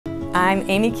I'm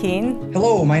Amy Keene.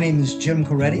 Hello, my name is Jim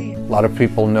Coretti. A lot of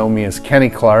people know me as Kenny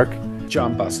Clark.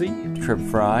 John Bussey. Trip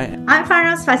Fry. I'm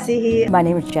Farnaz Fasihi. My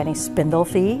name is Jenny Spindle,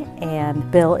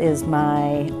 and Bill is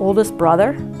my oldest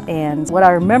brother. And what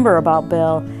I remember about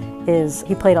Bill is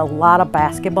he played a lot of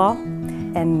basketball,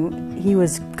 and he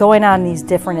was going on these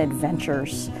different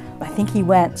adventures. I think he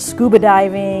went scuba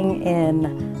diving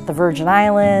in the Virgin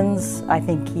Islands. I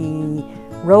think he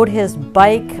rode his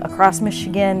bike across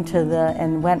Michigan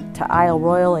and went to Isle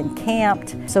Royale and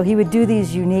camped. So he would do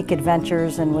these unique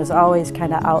adventures and was always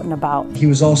kind of out and about. He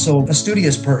was also a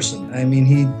studious person. I mean,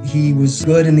 he was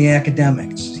good in the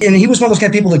academics. And he was one of those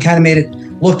kind of people that kind of made it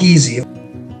look easy.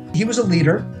 He was a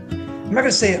leader. I'm not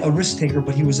going to say a risk taker,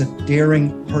 but he was a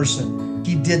daring person.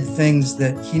 He did things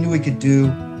that he knew he could do,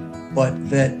 but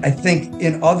that I think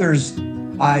in others'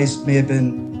 eyes may have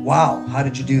been, wow, how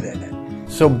did you do that?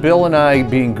 So Bill and I,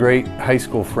 being great high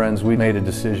school friends, we made a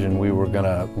decision we were going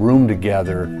to room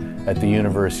together at the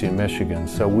University of Michigan.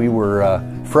 So we were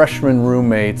freshman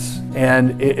roommates,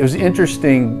 and it was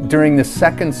interesting. During the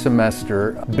second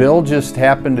semester, Bill just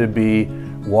happened to be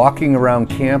walking around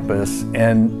campus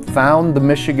and found the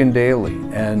Michigan Daily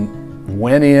and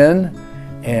went in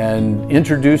and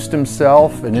introduced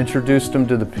himself and introduced him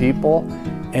to the people,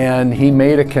 and he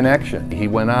made a connection. He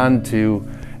went on to,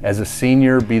 as a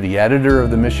senior, be the editor of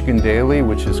the Michigan Daily,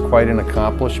 which is quite an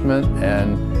accomplishment,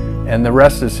 and the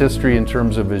rest is history in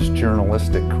terms of his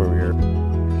journalistic career.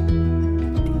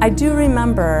 I do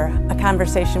remember a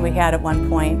conversation we had at one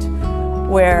point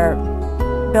where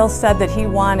Bill said that he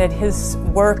wanted his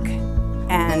work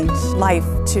and life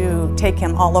to take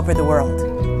him all over the world.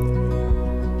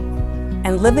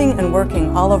 And living and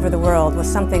working all over the world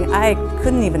was something I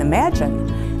couldn't even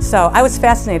imagine. So I was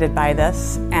fascinated by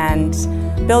this, and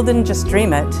Bill didn't just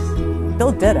dream it,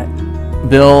 Bill did it.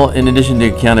 Bill, in addition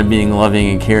to kind of being loving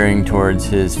and caring towards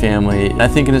his family, I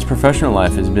think in his professional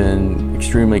life has been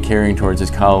extremely caring towards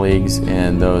his colleagues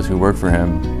and those who work for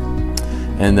him.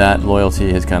 And that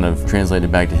loyalty has kind of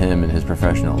translated back to him in his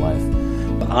professional life.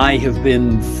 I have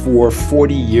been for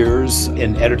 40 years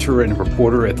an editor and a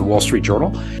reporter at the Wall Street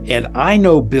Journal, and I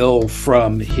know Bill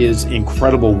from his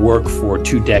incredible work for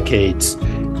 2 decades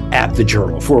at the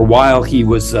Journal. For a while, he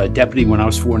was deputy. When I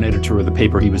was foreign editor of the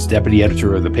paper, he was deputy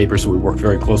editor of the paper, so we worked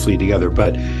very closely together.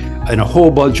 But in a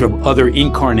whole bunch of other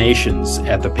incarnations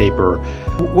at the paper,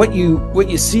 what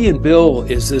you see in Bill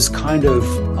is this kind of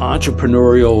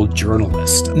entrepreneurial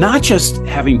journalist. Not just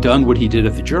having done what he did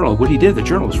at the Journal. What he did at the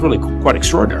Journal was really quite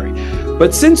extraordinary.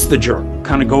 But since the Journal,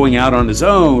 kind of going out on his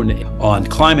own on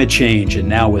climate change, and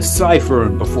now with Cypher,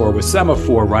 and before with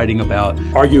Semaphore, writing about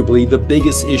arguably the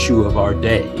biggest issue of our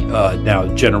day, now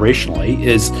generationally,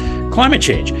 is climate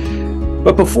change.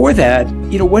 But before that,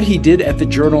 what he did at the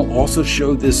Journal also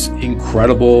showed this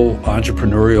incredible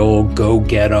entrepreneurial,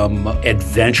 go-get-em,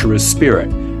 adventurous spirit.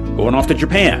 Going off to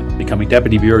Japan, becoming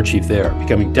deputy bureau chief there,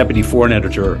 becoming deputy foreign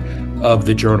editor of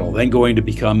the Journal, then going to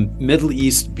become Middle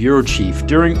East bureau chief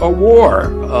during a war,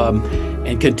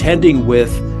 and contending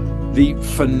with the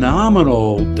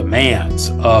phenomenal demands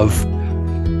of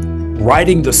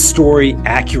writing the story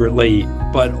accurately,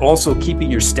 but also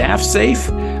keeping your staff safe.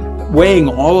 Weighing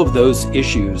all of those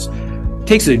issues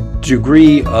takes a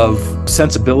degree of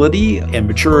sensibility and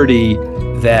maturity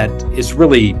that is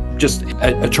really just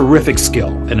a terrific skill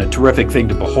and a terrific thing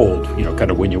to behold, kind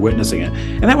of when you're witnessing it.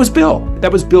 And that was Bill.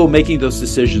 That was Bill making those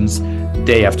decisions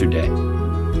day after day.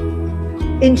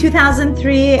 In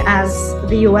 2003, as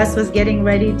the U.S. was getting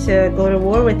ready to go to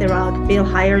war with Iraq, Bill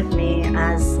hired me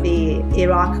as the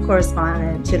Iraq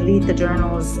correspondent to lead the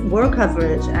Journal's war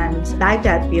coverage and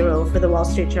Baghdad bureau for the Wall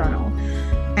Street Journal.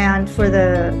 And for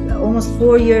the almost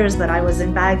 4 years that I was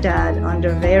in Baghdad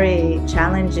under very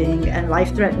challenging and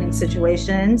life-threatening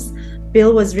situations,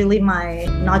 Bill was really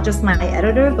not just my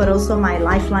editor, but also my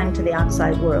lifeline to the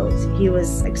outside world. He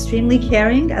was extremely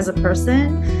caring as a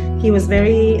person. He was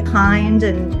very kind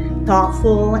and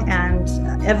thoughtful, and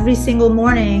every single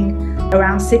morning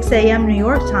around 6 a.m. New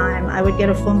York time, I would get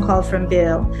a phone call from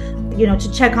Bill,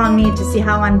 to check on me, to see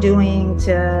how I'm doing,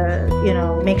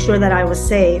 to, make sure that I was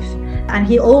safe. And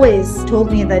he always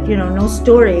told me that, no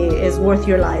story is worth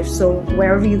your life. So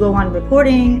wherever you go on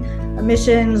reporting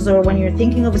missions, or when you're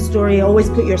thinking of a story, always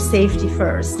put your safety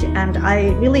first. And I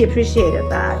really appreciated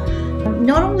that.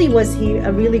 Not only was he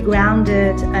a really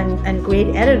grounded and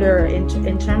great editor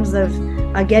in terms of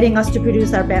getting us to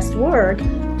produce our best work,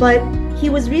 but he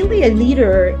was really a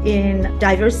leader in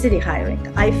diversity hiring.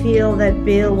 I feel that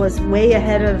Bill was way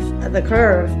ahead of the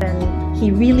curve, and he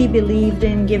really believed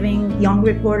in giving young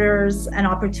reporters an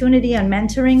opportunity and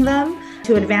mentoring them.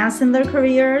 to advance in their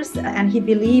careers, and he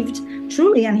believed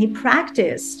truly and he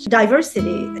practiced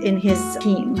diversity in his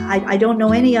team. I don't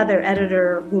know any other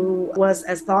editor who was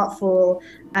as thoughtful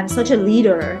and such a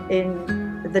leader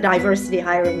in the diversity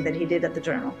hiring that he did at the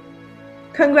Journal.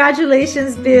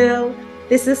 Congratulations, Bill.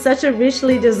 This is such a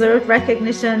richly deserved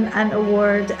recognition and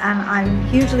award, and I'm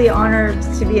hugely honored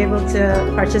to be able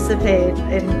to participate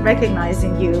in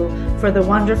recognizing you for the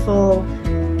wonderful,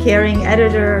 caring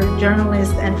editor,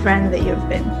 journalist, and friend that you've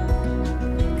been.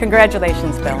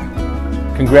 Congratulations, Bill.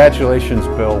 Congratulations,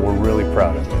 Bill. We're really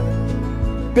proud of you.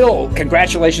 Bill,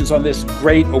 congratulations on this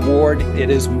great award. It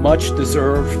is much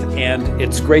deserved, and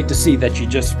it's great to see that you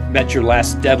just met your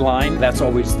last deadline. That's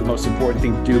always the most important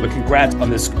thing to do, but congrats on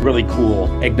this really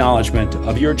cool acknowledgement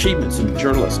of your achievements in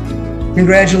journalism.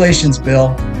 Congratulations,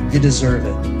 Bill. You deserve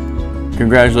it.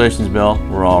 Congratulations, Bill.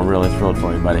 We're all really thrilled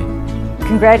for you, buddy.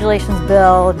 Congratulations,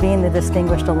 Bill. Being the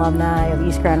distinguished alumni of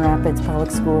East Grand Rapids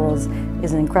Public Schools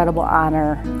is an incredible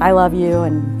honor. I love you,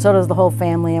 and so does the whole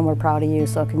family, and we're proud of you,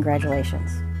 so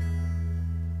congratulations.